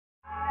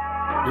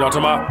You know what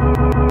I'm talking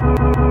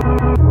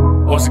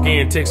about? Once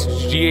again,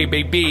 Texas GA,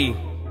 baby.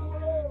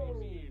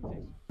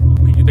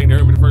 You think they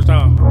heard me the first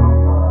time?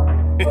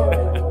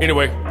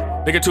 Anyway,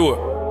 they get to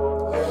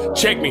it.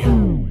 Check me.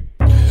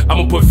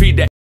 I'ma put feed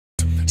that.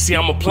 See,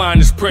 I'm applying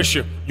this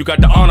pressure. You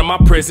got to honor my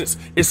presence.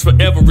 It's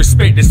forever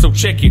respected, so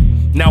check it.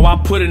 Now I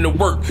put in the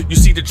work. You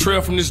see the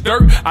trail from this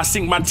dirt? I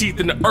sink my teeth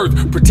in the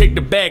earth. Protect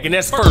the bag, and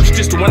that's first.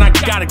 Just when I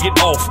gotta get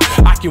off,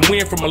 I can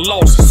win from a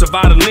loss.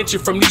 Survive the lynching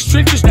from these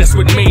trenches. That's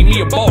what made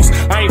me a boss.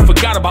 I ain't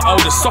forgot about all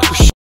the sucker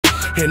shit.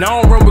 And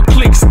I don't run with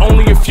clicks,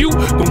 only a few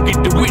gon' get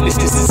the witness,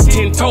 this is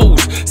 10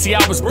 toes. See,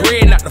 I was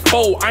bred not to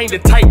fold. I ain't the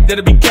type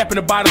that'll be capping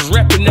about us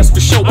rapping, that's for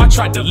sure. I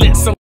tried to let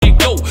some shit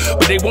go,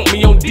 but they want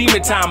me on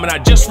demon time. And I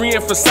just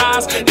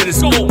re-emphasize that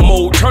it's GOAT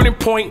mode, turning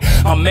point.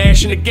 I'm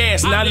mashing the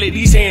gas, and I let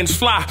these hands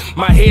fly.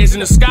 My head's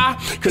in the sky,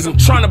 cause I'm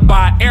trying to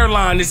buy an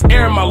airline. There's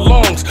air in my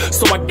lungs,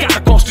 so I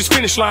gotta cross this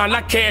finish line.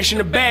 I cash in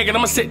the bag, and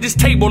I'ma set this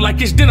table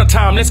like it's dinner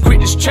time. Let's quit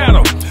this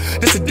channel.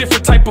 This a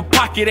different type of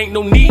pocket. Ain't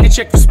no need to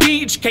check for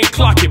speed, you can't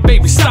clock it.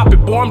 Baby, stop it,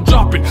 boy, I'm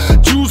dropping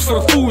Jews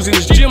for the fools and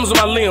there's gems on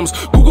my limbs.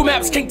 Google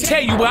Maps can't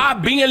tell you where I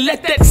be, and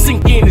let that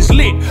sink in, it's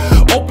lit.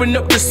 Open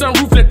up the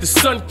sunroof, let the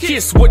sun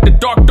kiss. What the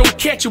dark don't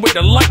catch you, with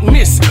the light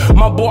miss.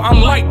 My boy,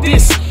 I'm like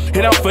this,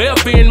 and I'm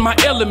forever in my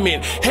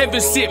element.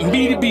 Heaven sent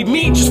me to be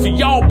me, just for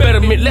y'all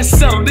betterment. Let's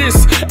settle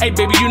this. Hey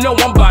baby, you know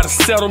I'm by the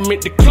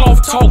settlement. The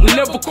cloth talk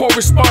never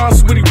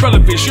corresponds with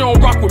irrelevance. You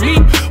don't rock with me,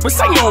 but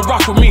say you don't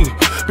rock with me,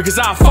 because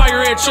I'll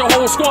fire at your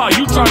whole squad.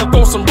 You trying to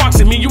throw some rocks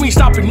at me, you ain't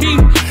stopping me.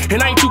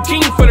 And I ain't too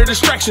keen for the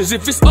distractions.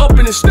 If it's up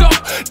and it's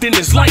stuck, then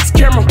it's lights,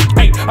 camera.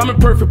 Hey, I'm in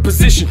perfect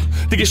position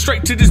to get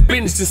straight to this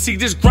business. And see,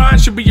 this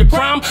grind should be a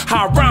crime.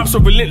 How I rhyme so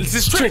relentless,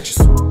 it's trenches.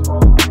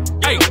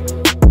 Hey,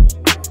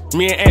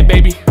 me and Aunt,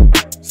 baby,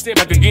 stand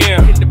back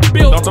again. In the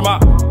building. Don't talk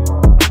about.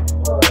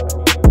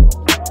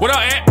 What up,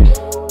 Aunt?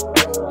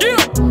 Yeah.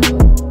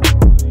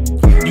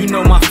 You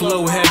know my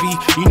flow heavy.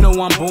 You know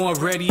I'm born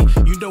ready.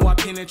 You know I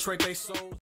penetrate they souls.